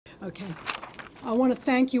Okay. I want to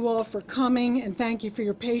thank you all for coming and thank you for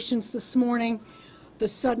your patience this morning. The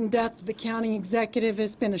sudden death of the county executive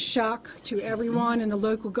has been a shock to everyone in the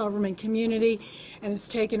local government community, and it's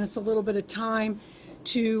taken us a little bit of time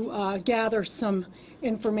to gather some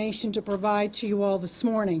information to provide to you all this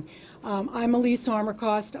morning. I'm Elise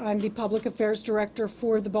Armercost. I'm the Public Affairs Director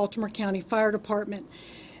for the Baltimore County Fire Department.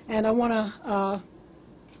 And I want to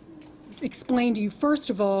explain to you,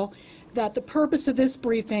 first of all, that the purpose of this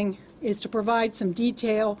briefing is to provide some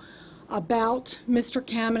detail about Mr.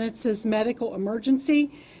 Kamenetz's medical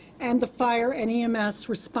emergency and the fire and EMS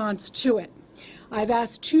response to it. I've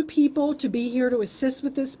asked two people to be here to assist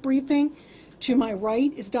with this briefing. To my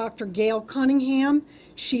right is Dr. Gail Cunningham.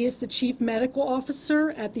 She is the Chief Medical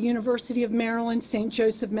Officer at the University of Maryland St.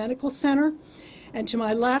 Joseph Medical Center. And to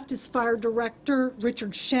my left is Fire Director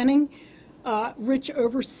Richard Schenning. Rich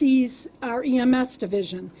oversees our EMS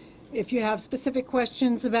division. If you have specific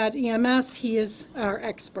questions about EMS, he is our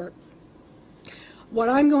expert. What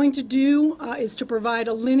I'm going to do is to provide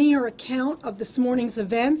a linear account of this morning's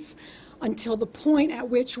events until the point at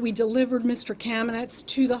which we delivered Mr. Kamenetz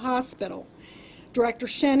to the hospital. Director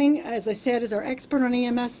Schenning, as I said, is our expert on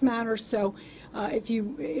EMS matters, so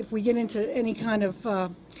if we get into any kind of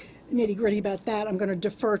nitty-gritty about that, I'm going to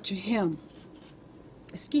defer to him.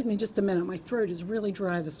 Excuse me just a minute. My throat is really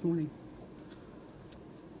dry this morning.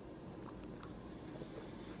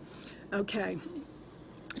 Okay,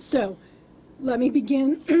 so let me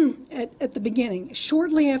begin at the beginning.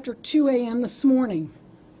 Shortly after 2 a.m. this morning,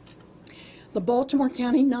 the Baltimore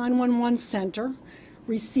County 911 Center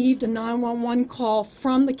received a 911 call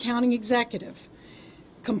from the county executive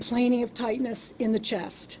complaining of tightness in the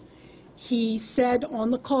chest. He said on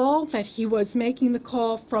the call that he was making the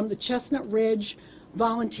call from the Chestnut Ridge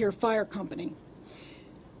Volunteer Fire Company.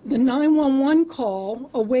 The 911 call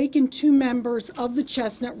awakened two members of the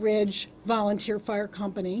Chestnut Ridge Volunteer Fire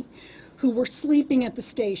Company who were sleeping at the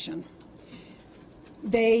station.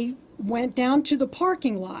 They went down to the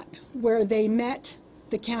parking lot where they met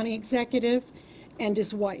the county executive and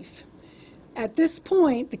his wife. At this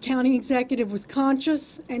point, the county executive was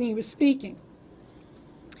conscious and he was speaking.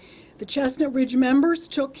 The Chestnut Ridge members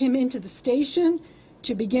took him into the station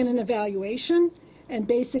to begin an evaluation and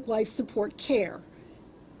basic life support care,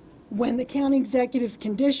 when the county executive's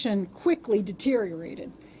condition quickly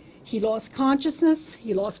deteriorated. He lost consciousness,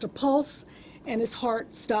 he lost a pulse, and his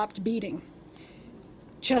heart stopped beating.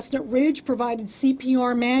 Chestnut Ridge provided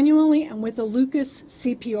CPR manually and with a Lucas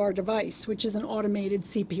CPR device, which is an automated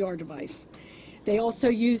CPR device. They also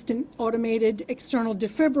used an automated external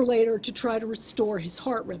defibrillator to try to restore his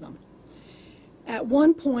heart rhythm. At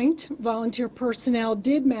one point, volunteer personnel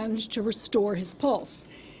did manage to restore his pulse,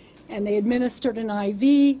 and they administered an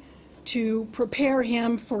IV to prepare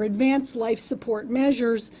him for advanced life support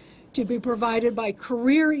measures to be provided by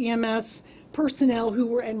career EMS personnel who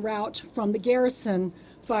were en route from the Garrison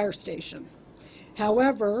fire station.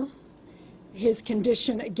 However, his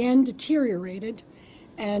condition again deteriorated,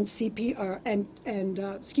 and Chestnut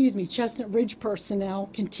Ridge personnel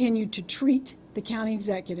continued to treat the county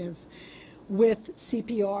executive with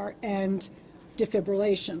CPR and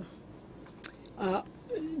defibrillation.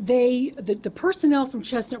 The personnel from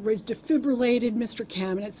Chestnut Ridge defibrillated Mr.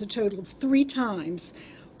 Kamenetz a total of 3 times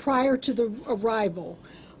prior to the arrival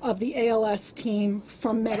of the ALS team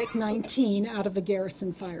from Medic 19 out of the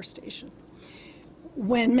Garrison fire station.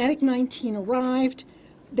 When Medic 19 arrived,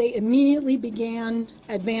 they immediately began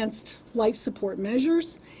advanced life support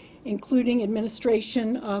measures, including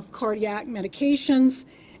administration of cardiac medications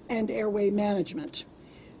and airway management.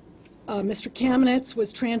 Mr. Kamenetz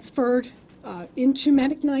was transferred into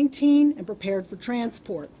Medic 19 and prepared for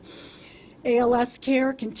transport. ALS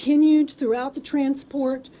care continued throughout the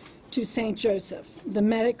transport to St. Joseph. The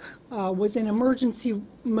medic was in emergency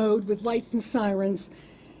mode with lights and sirens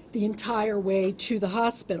the entire way to the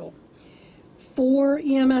hospital. 4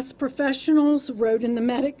 EMS professionals rode in the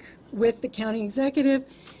medic with the county executive,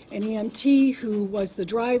 an EMT who was the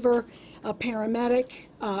driver, a paramedic,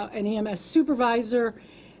 an EMS supervisor,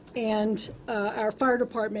 and our fire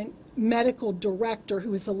department medical director,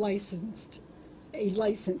 who is a licensed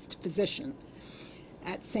physician.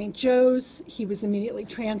 At St. Joe's, he was immediately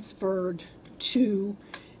transferred to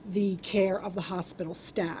the care of the hospital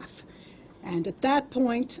staff. And at that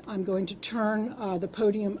point, I'm going to turn the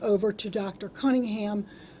podium over to Dr. Cunningham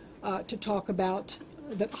to talk about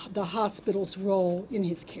the hospital's role in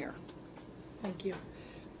his care. Thank you.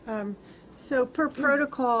 So per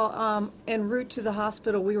protocol, en route to the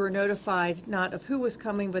hospital, we were notified not of who was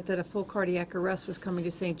coming, but that a full cardiac arrest was coming to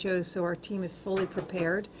St. Joe's, so our team is fully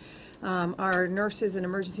prepared. Our nurses and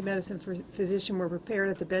emergency medicine physician were prepared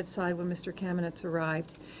at the bedside when Mr. Kamenetz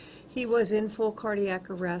arrived. He was in full cardiac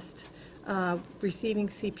arrest, receiving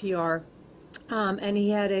CPR, and he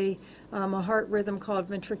had a heart rhythm called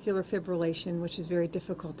ventricular fibrillation, which is very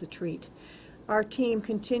difficult to treat. Our team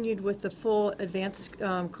continued with the full advanced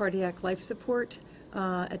cardiac life support,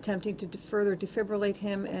 attempting to further defibrillate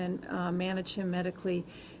him and manage him medically,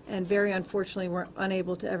 and very unfortunately were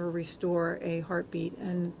unable to ever restore a heartbeat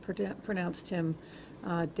and pronounced him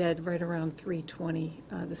dead right around 3:20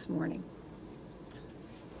 this morning.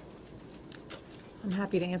 I'm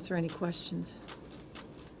happy to answer any questions.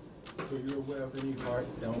 Were you aware of any heart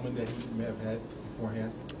ailment that he may have had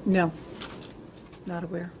beforehand? No, not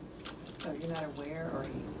aware. So you're not aware, or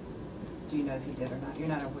do you know if he did or not? You're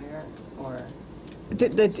not aware, or?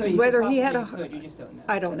 So you Whether he had possibly could, you just don't know.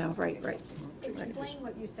 I don't know, right. Explain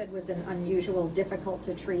what you said was an unusual, difficult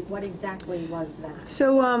to treat. What exactly was that?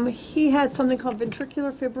 So he had something called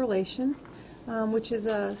ventricular fibrillation, which is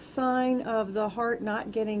a sign of the heart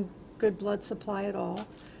not getting good blood supply at all.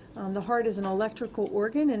 The heart is an electrical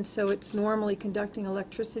organ, and so it's normally conducting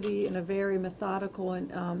electricity in a very methodical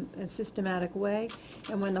and systematic way.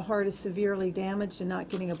 And when the heart is severely damaged and not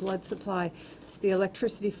getting a blood supply, the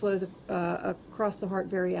electricity flows across the heart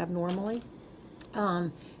very abnormally.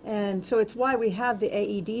 And so it's why we have the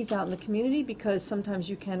AEDs out in the community, because sometimes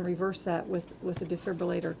you can reverse that with a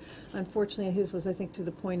defibrillator. Unfortunately, his was, I think, to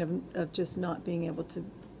the point of just not being able to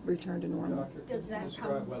return to normal. Doctor, Does can you that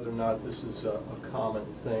describe come- whether or not this is a common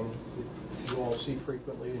thing that you all see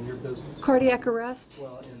frequently in your business? Cardiac arrest?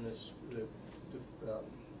 Well, in this, the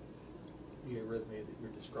arrhythmia that you're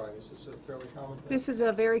describing, is this a fairly common thing? This is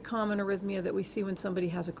a very common arrhythmia that we see when somebody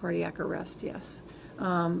has a cardiac arrest, yes.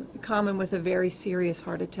 Common with a very serious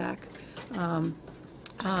heart attack. And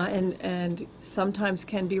sometimes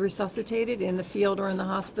can be resuscitated in the field or in the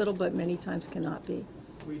hospital, but many times cannot be.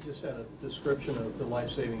 We just had a description of the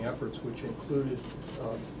life-saving efforts, which included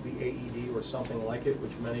the AED or something like it,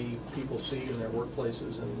 which many people see in their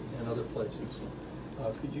workplaces and other places.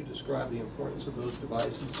 Could you describe the importance of those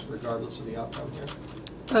devices regardless of the outcome here?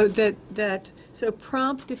 Oh, so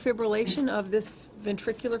prompt defibrillation of this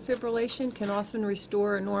ventricular fibrillation can often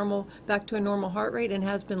restore back to a normal heart rate, and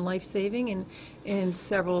has been life-saving in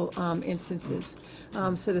several instances.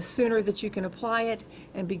 So the sooner that you can apply it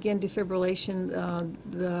and begin defibrillation,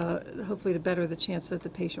 hopefully the better the chance that the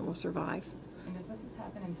patient will survive. And does this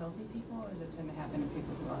happen in healthy people, or does it tend to happen in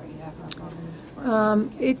people who already have heart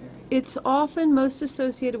problems? It's often most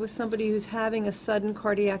associated with somebody who's having a sudden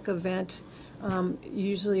cardiac event,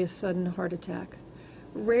 usually a sudden heart attack.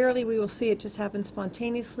 Rarely we will see it just happen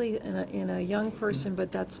spontaneously in a young person, but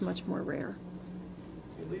that's much more rare.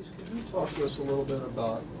 Elise, could you talk to us a little bit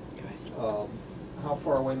about how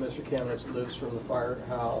far away Mr. Kamenetz lives from the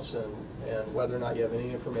firehouse, and whether or not you have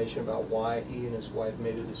any information about why he and his wife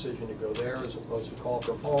made a decision to go there as opposed to call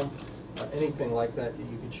from home? Anything like that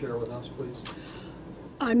you could share with us, please?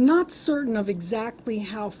 I'm not certain of exactly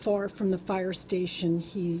how far from the fire station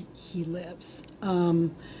he lives.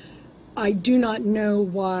 I do not know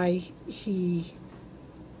why he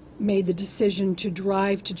made the decision to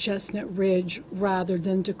drive to Chestnut Ridge rather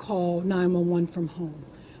than to call 911 from home.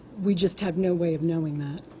 We just have no way of knowing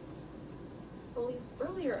that. Elise,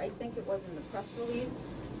 earlier, I think it was in the press release,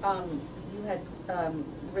 you had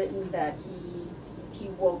written that he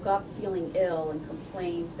woke up feeling ill and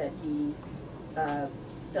complained that he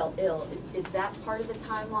felt ill. Is that part of the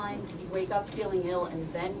timeline? Did he wake up feeling ill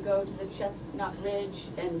and then go to the Chestnut Ridge?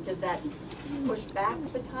 And does that push back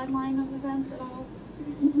the timeline of events at all?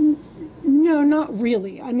 No, not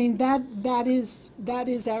really. I mean, that is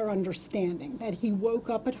our understanding, that he woke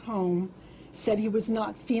up at home, said he was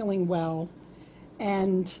not feeling well,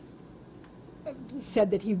 and said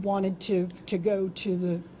that he wanted to go to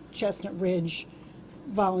the Chestnut Ridge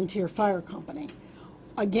Volunteer Fire Company.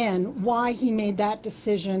 Again, why he made that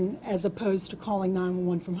decision as opposed to calling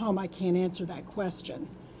 911 from home, I can't answer that question.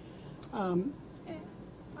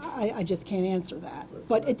 I just can't answer that.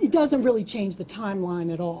 But it doesn't really change the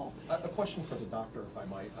timeline at all. A question for the doctor, if I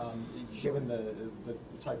might. Given the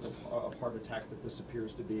type of heart attack that this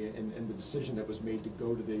appears to be, and the decision that was made to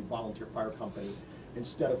go to the volunteer fire company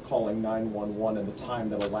instead of calling 911 and the time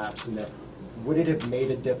that elapsed in there, would it have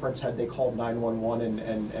made a difference had they called 911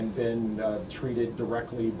 and been treated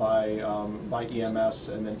directly by EMS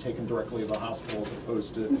and then taken directly to the hospital, as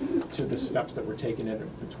opposed to the steps that were taken in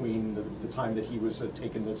between the time that he was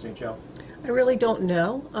taken to St. Joe? I really don't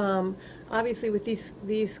know. Obviously, with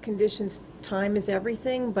these conditions, time is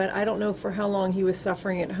everything, but I don't know for how long he was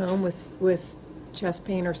suffering at home with chest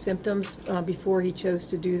pain or symptoms before he chose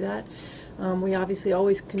to do that. We obviously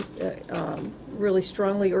always really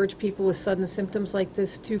strongly urge people with sudden symptoms like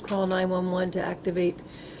this to call 911 to activate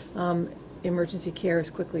emergency care as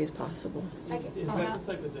quickly as possible. Is that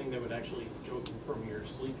the type of thing that would actually jolt you from your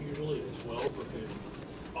sleep usually as well? Because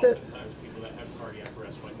oftentimes people that have cardiac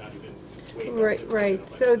arrest might not even wake up. Right.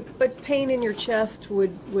 So, but pain in your chest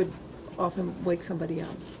would often wake somebody up.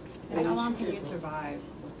 And how long can you survive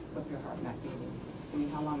with your heart not beating? I mean,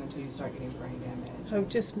 how long until you start getting brain damage? Oh,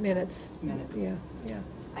 just minutes. Minutes. Yeah.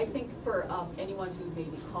 I think for anyone who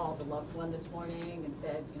maybe called a loved one this morning and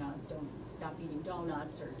said, don't stop eating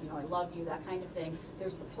donuts, or, I love you, that kind of thing,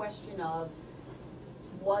 there's the question of,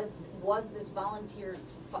 was this volunteer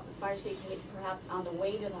fire station perhaps on the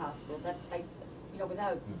way to the hospital?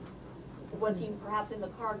 Was he perhaps in the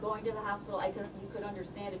car going to the hospital? You could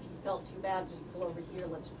understand if you felt too bad, just pull over here,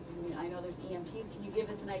 I know there's EMTs. Can you give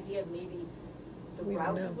us an idea of maybe the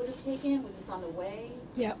route he would have taken? Was this on the way?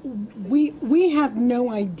 Yeah, we have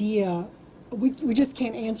no idea. We just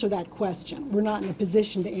can't answer that question. We're not in a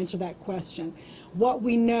position to answer that question. What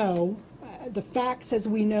we know, the facts as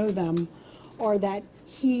we know them, are that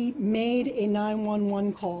he made a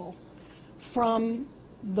 911 call from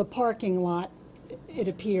the parking lot, it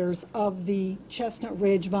appears, of the Chestnut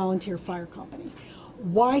Ridge Volunteer Fire Company.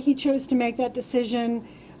 Why he chose to make that decision,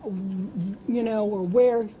 or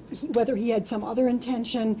whether he had some other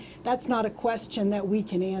intention, that's not a question that we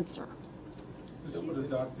can answer. So for the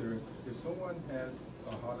doctor, if someone has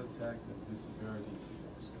a heart attack and disability,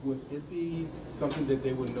 would it be something that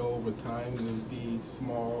they would know over time? Would it be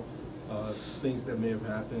small things that may have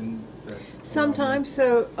happened? Sometimes,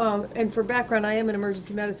 and for background, I am an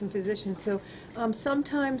emergency medicine physician, so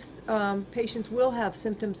sometimes patients will have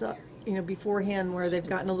symptoms beforehand where they've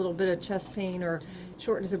gotten a little bit of chest pain or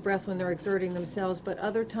shortness of breath when they're exerting themselves, but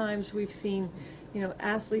other times we've seen,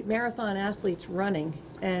 marathon athletes running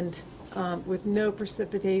and with no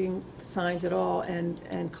precipitating signs at all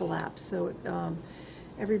and collapse. So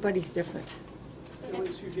everybody's different. At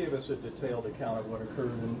least you gave us a detailed account of what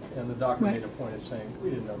occurred, and the doctor made a point of saying we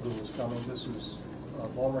didn't know who was coming. This was a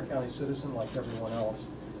Baltimore County citizen like everyone else.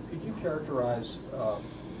 Could you characterize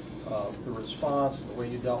the response and the way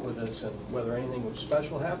you dealt with this, and whether anything was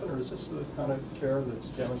special happened, or is this the kind of care that's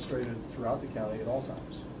demonstrated throughout the county at all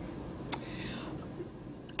times?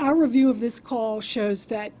 Our review of this call shows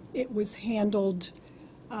that it was handled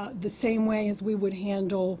the same way as we would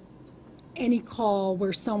handle any call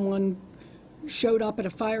where someone showed up at a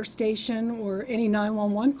fire station or any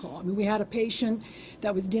 911 call. I mean, we had a patient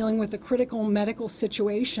that was dealing with a critical medical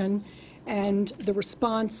situation, and the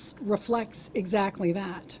response reflects exactly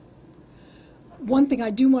that. One thing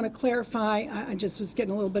I do want to clarify, I just was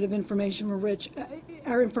getting a little bit of information from Rich.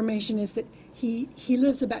 Our information is that he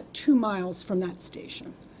lives about 2 miles from that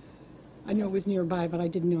station. I knew it was nearby, but I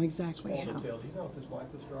didn't know exactly how. Small detail. Do you know if his wife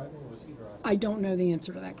was driving, or was he driving? I don't know the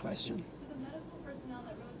answer to that question. The medical personnel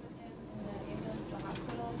that rode with him in the ambulance to the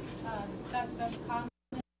hospital, that's common.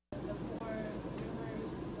 The 4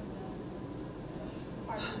 members of the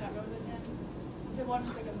department that rode with him. So one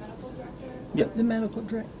was like a medical director? Yeah. The medical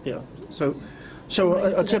director. Yeah. So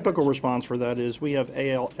a typical response for that is we have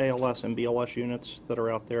ALS and BLS units that are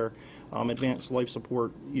out there. Advanced life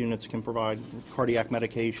support units can provide cardiac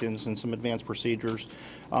medications and some advanced procedures.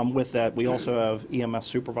 With that, we also have EMS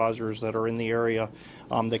supervisors that are in the area.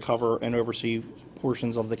 They cover and oversee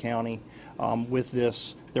portions of the county. With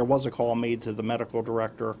this, there was a call made to the medical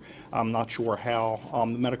director. I'm not sure how.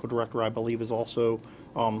 The medical director, I believe, is also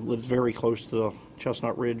lives very close to the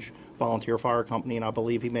Chestnut Ridge Volunteer Fire Company, and I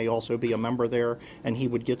believe he may also be a member there, and he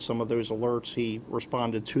would get some of those alerts. He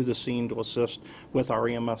responded to the scene to assist with our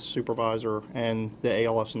EMS supervisor and the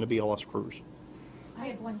ALS and the BLS crews. I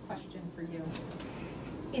have one question for you.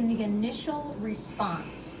 In the initial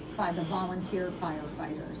response by the volunteer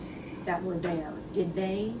firefighters that were there, did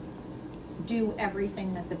they do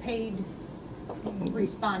everything that the paid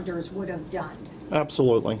responders would have done?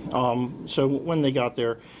 Absolutely. So when they got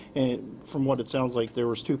there, and from what it sounds like, there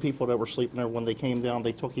was 2 people that were sleeping there. When they came down,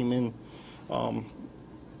 they took him in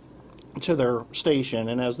to their station,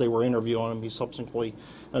 and as they were interviewing him, he subsequently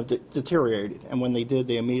deteriorated. And when they did,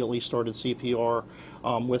 they immediately started CPR.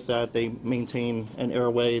 With that, they maintained an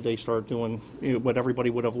airway. They started doing what everybody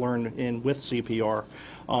would have learned with CPR.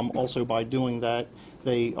 Also, by doing that,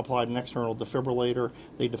 they applied an external defibrillator.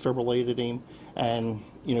 They defibrillated him and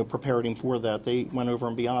prepared him for that. They went over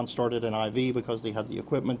and beyond, started an IV because they had the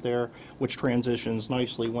equipment there, which transitions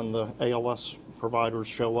nicely when the ALS providers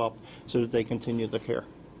show up so that they continue the care.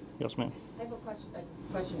 Yes, ma'am. I have a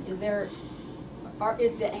question. Is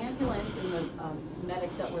the ambulance and the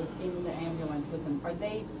medics that were in the ambulance with them, are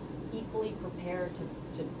they equally prepared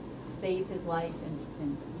to save his life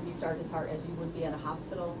and restart his heart as you would be at a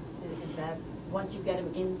hospital? Is that, once you get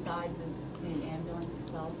him inside the ambulance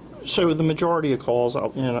itself? So the majority of calls,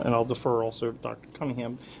 and I'll defer also to Dr.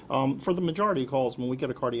 Cunningham, for the majority of calls, when we get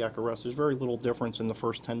a cardiac arrest, there's very little difference in the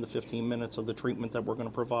first 10 to 15 minutes of the treatment that we're going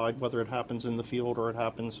to provide, whether it happens in the field or it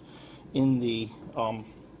happens in the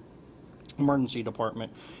emergency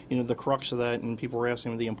department. You know, the crux of that, and people were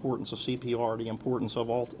asking the importance of CPR, the importance of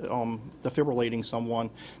defibrillating someone,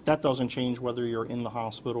 that doesn't change whether you're in the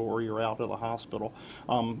hospital or you're out of the hospital.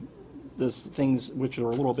 There's things which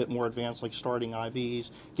are a little bit more advanced, like starting IVs,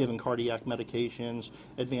 giving cardiac medications,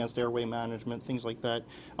 advanced airway management, things like that.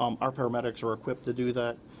 Our paramedics are equipped to do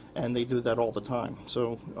that, and they do that all the time.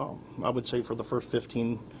 So I would say for the first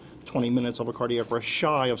 15, 20 minutes of a cardiac arrest,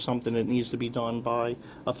 shy of something that needs to be done by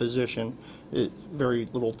a physician, very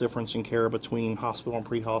little difference in care between hospital and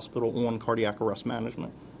pre-hospital on cardiac arrest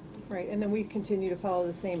management. Right, and then we continue to follow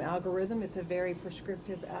the same algorithm. It's a very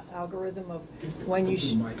prescriptive algorithm of when you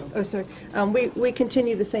we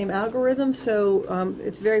continue the same algorithm, so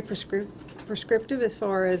it's very prescriptive as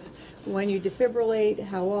far as when you defibrillate,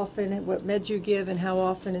 how often, what meds you give, and how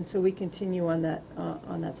often, and so we continue on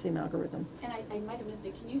that same algorithm. And I might have missed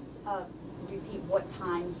it. Can you repeat what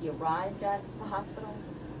time he arrived at the hospital?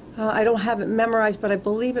 I don't have it memorized, but I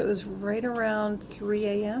believe it was right around 3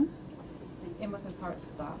 a.m. And was his heart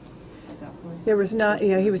stopped at that point? There was not,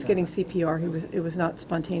 he was getting CPR. It was not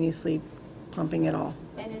spontaneously pumping at all.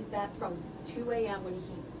 And is that from 2 a.m. when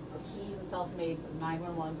he himself made a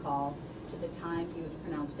 911 call to the time he was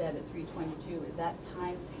pronounced dead at 3:22? Is that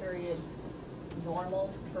time period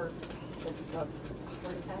normal for a heart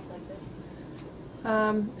attack like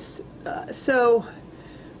this? So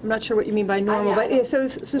I'm not sure what you mean by normal, but it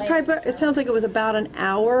sounds like it was about an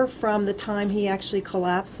hour from the time he actually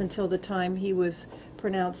collapsed until the time he was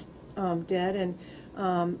pronounced dead, and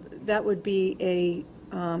that would be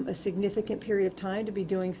a significant period of time to be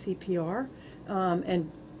doing CPR and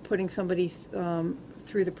putting somebody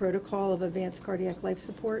through the protocol of advanced cardiac life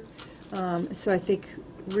support. So I think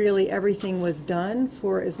really everything was done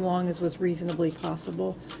for as long as was reasonably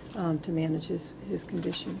possible to manage his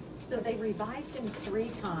condition. So they revived him 3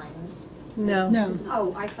 times. No.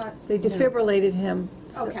 Oh, I thought. They defibrillated him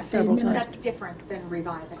Okay, several times. that's different than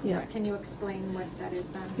reviving. Yeah. Can you explain what that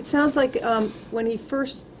is then? It sounds like when he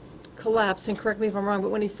first collapsed, and correct me if I'm wrong,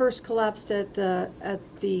 but when he first collapsed at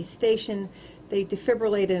the station, they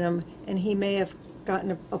defibrillated him, and he may have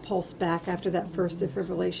gotten a pulse back after that first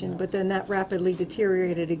defibrillation, but then that rapidly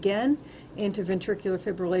deteriorated again into ventricular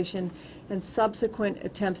fibrillation, and subsequent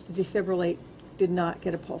attempts to defibrillate did not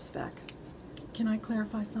get a pulse back. Can I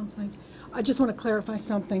clarify something? I just want to clarify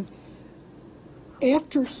something.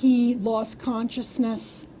 After he lost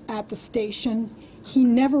consciousness at the station, he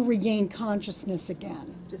never regained consciousness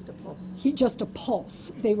again. Just a pulse. Just a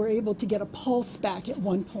pulse. They were able to get a pulse back at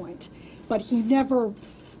one point, but he never,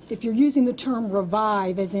 if you're using the term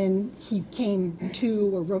revive, as in he came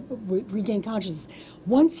to or regained consciousness,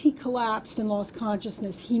 once he collapsed and lost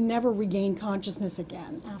consciousness, he never regained consciousness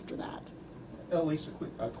again after that. Elise,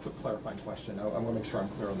 a quick clarifying question. I want to make sure I'm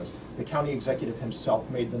clear on this. The county executive himself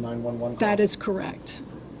made the 911 call? That is correct.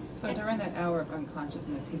 So during that hour of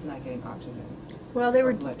unconsciousness, he's not getting oxygen? Well, they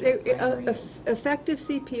were effective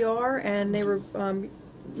CPR, and they were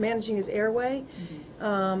managing his airway.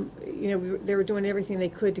 They were doing everything they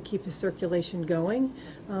could to keep his circulation going,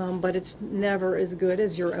 but it's never as good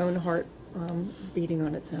as your own heart beating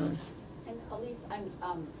on its own. And Elise,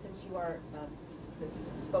 since you are the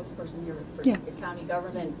spokesperson here for the county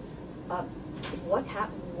government,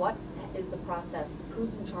 what is the process?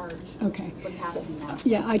 Who's in charge? Okay. What's happening now?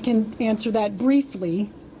 Yeah, I can answer that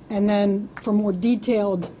briefly, and then for more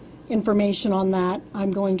detailed information on that,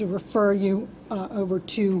 I'm going to refer you over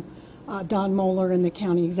to Don Moeller in the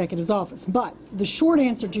county executive's office. But the short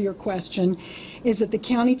answer to your question is that the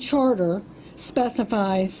county charter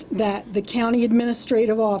specifies that the county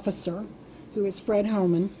administrative officer, who is Fred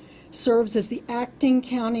Homan, serves as the acting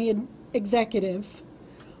county executive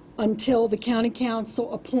until the county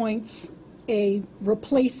council appoints a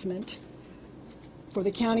replacement for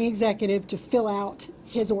the county executive to fill out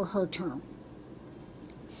his or her term.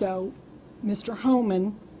 So Mr.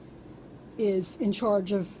 Homan is in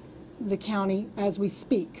charge of the county as we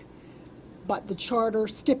speak, but the charter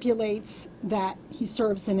stipulates that he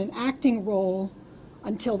serves in an acting role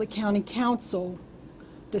until the county council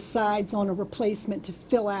decides on a replacement to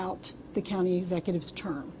fill out the county executive's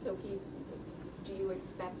term. So do you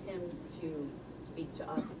expect him to speak to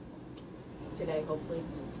us today, hopefully,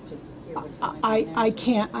 to hear what's going on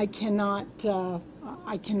there?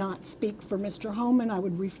 I cannot speak for Mr. Homan. I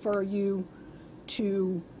would refer you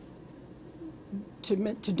to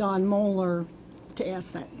to Don Moeller to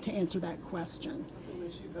answer that question.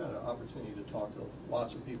 Elise, you've had an opportunity to talk to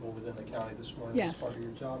lots of people within the county this morning Yes. as part of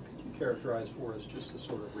your job. Could you characterize for us just the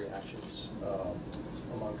sort of reactions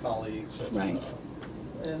among colleagues and, Right.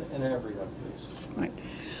 and everyone, please? Right.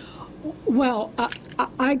 Well,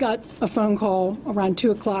 I got a phone call around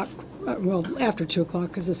 2 o'clock, well, after 2 o'clock,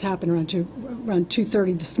 because this happened around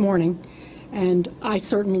 2:30 this morning, and I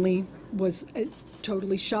certainly was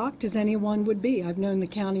totally shocked, as anyone would be. I've known the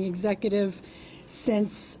county executive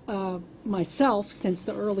since myself since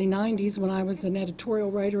the early 90s, when I was an editorial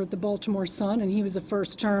writer at the Baltimore Sun, and he was a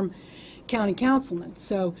first-term county councilman.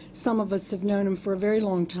 So some of us have known him for a very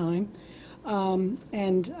long time.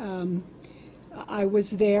 I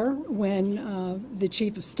was there when the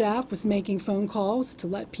chief of staff was making phone calls to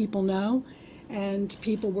let people know, and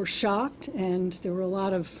people were shocked, and there were a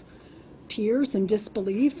lot of tears and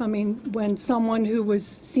disbelief. I mean, when someone who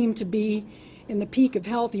seemed to be in the peak of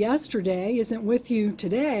health yesterday isn't with you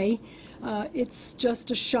today, it's just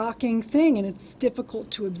a shocking thing, and it's difficult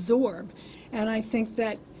to absorb. And I think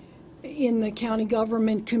that in the county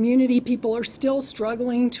government community, people are still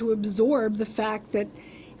struggling to absorb the fact that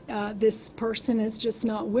this person is just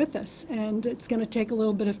not with us, and it's going to take a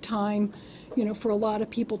little bit of time, for a lot of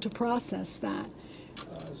people to process that.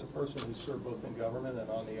 As a person who served both in government and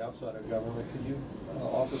on the outside of government, could you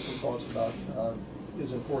offer some thoughts about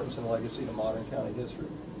his importance and legacy to modern county history?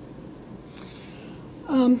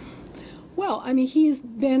 Well, I mean, he's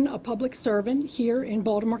been a public servant here in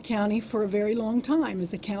Baltimore County for a very long time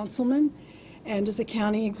as a councilman and as a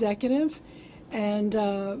county executive. And,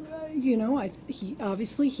 he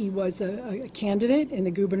obviously he was a candidate in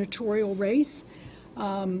the gubernatorial race.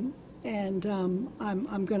 I'm going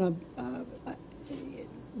to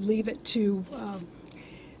leave it to,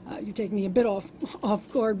 you take me a bit off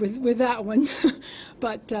guard with that one.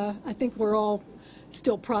 But I think we're all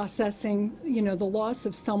still processing, the loss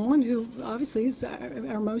of someone who obviously is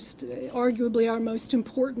arguably our most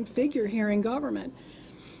important figure here in government.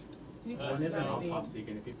 When is an autopsy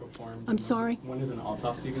going to be performed? I'm sorry? When is an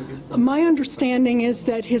autopsy going to be performed? My understanding is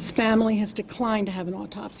that his family has declined to have an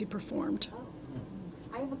autopsy performed.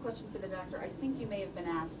 I have a question for the doctor. I think you may have been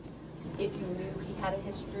asked if you knew he had a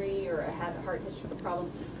history or had a heart history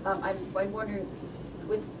problem. I'm wondering,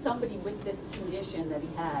 with somebody with this condition that he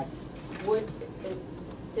had, would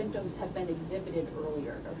symptoms have been exhibited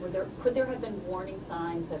earlier? Or could there have been warning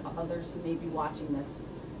signs that others who may be watching this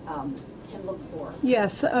can look for?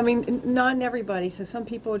 Yes, I mean, not in everybody. So some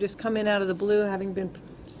people just come in out of the blue having been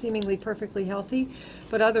seemingly perfectly healthy,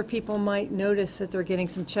 but other people might notice that they're getting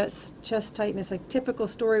some chest tightness. A typical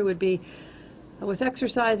story would be, I was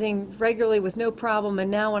exercising regularly with no problem, and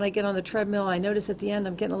now when I get on the treadmill, I notice at the end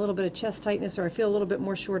I'm getting a little bit of chest tightness, or I feel a little bit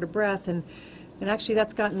more short of breath, and actually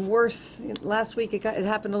that's gotten worse. Last week it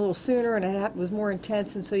happened a little sooner, and it was more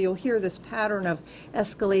intense, and so you'll hear this pattern of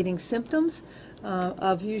escalating symptoms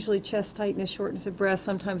of usually chest tightness, shortness of breath,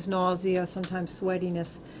 sometimes nausea, sometimes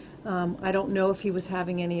sweatiness. I don't know if he was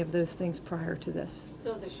having any of those things prior to this.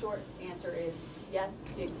 So the short answer is yes,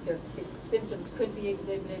 symptoms could be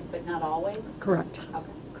exhibited, but not always? Correct. Okay.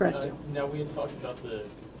 Correct. Now, we had talked about the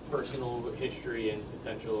personal history and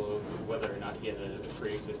potential of whether or not he had a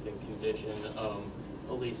pre-existing condition.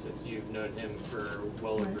 Elise, since you've known him for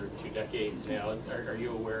well over 2 decades now, are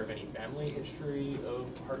you aware of any family history of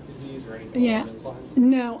heart disease or anything along those lines?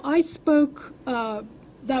 No, I spoke,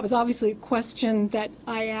 that was obviously a question that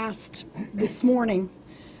I asked this morning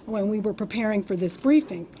when we were preparing for this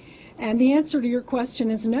briefing. And the answer to your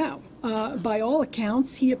question is no. By all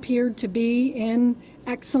accounts, he appeared to be in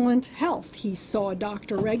excellent health. He saw a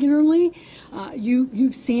doctor regularly.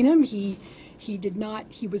 You've seen him. He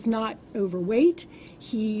was not overweight.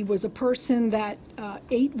 He was a person that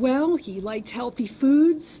ate well. He liked healthy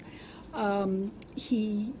foods.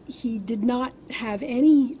 He did not have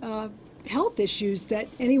any health issues that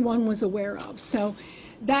anyone was aware of. So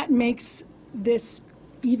that makes this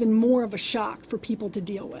even more of a shock for people to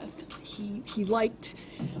deal with. He liked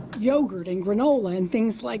yogurt and granola and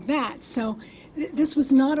things like that. So this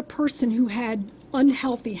was not a person who had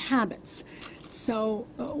unhealthy habits. So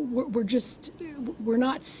we're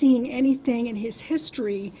not seeing anything in his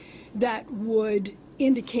history that would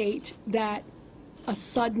indicate that a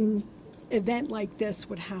sudden event like this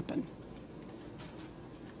would happen.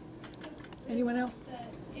 Anyone else?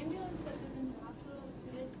 The ambulance that was in the hospital,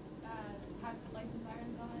 did it have lights and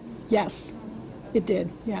sirens on? Yes, it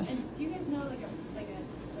did, yes. And do you guys know like a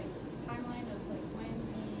timeline of when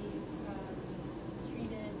he was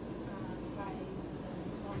treated by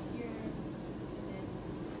the volunteer and then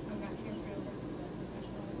got transferred over to the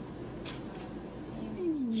professional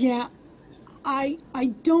team? Yeah, I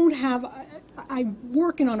don't have, I'm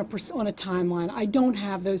working on a timeline. I don't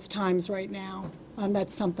have those times right now.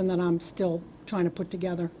 That's something that I'm still trying to put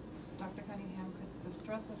together. Dr. Cunningham, could the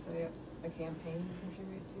stress of a campaign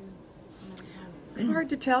contribute to? Hard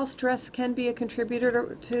to tell. Stress can be a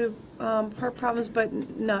contributor to heart problems, but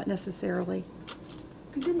not necessarily.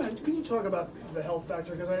 Could you talk about the health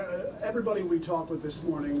factor? Because everybody we talked with this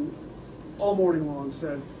morning, all morning long,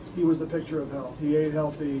 said he was the picture of health. He ate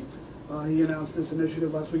healthy. He announced this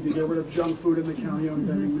initiative last week to get rid of junk food in the county-owned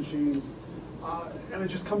vending machines, and it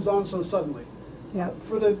just comes on so suddenly. Yeah.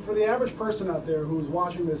 For the average person out there who's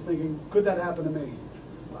watching this, thinking, could that happen to me?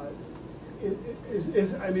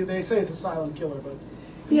 I mean, they say it's a silent killer, but.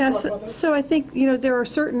 Yes, so I think, there are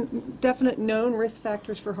certain definite known risk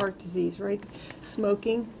factors for heart disease, right?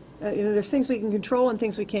 Smoking, there's things we can control and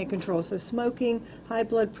things we can't control. So smoking, high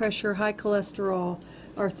blood pressure, high cholesterol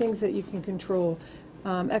are things that you can control.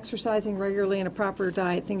 Exercising regularly and a proper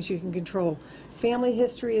diet, things you can control. Family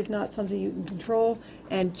history is not something you can control,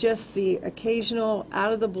 and just the occasional,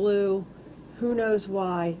 out of the blue, who knows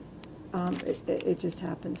why, it just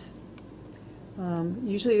happens.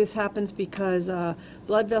 Usually this happens because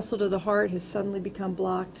blood vessel to the heart has suddenly become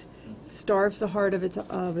blocked, starves the heart of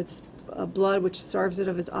its blood, which starves it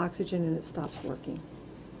of its oxygen, and it stops working.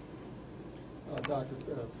 Doctor,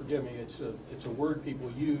 forgive me, it's a word people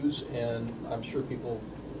use, and I'm sure people,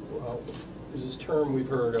 is this term we've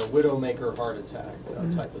heard, a widowmaker heart attack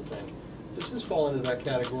type of thing. Does this fall into that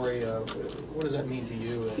category? What does that mean to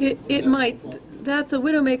you? It might. That's a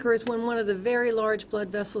widowmaker is when one of the very large blood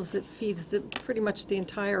vessels that feeds pretty much the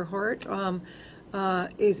entire heart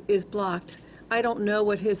is blocked. I don't know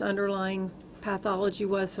what his underlying pathology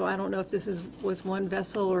was, so I don't know if this was one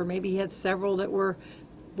vessel or maybe he had several that were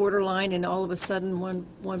borderline and all of a sudden one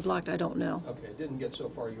blocked. I don't know. Okay, it didn't get so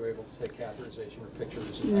far you were able to take catheterization or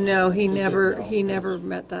pictures? No, he never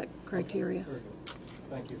met that criteria. Okay, very good.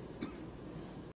 Thank you.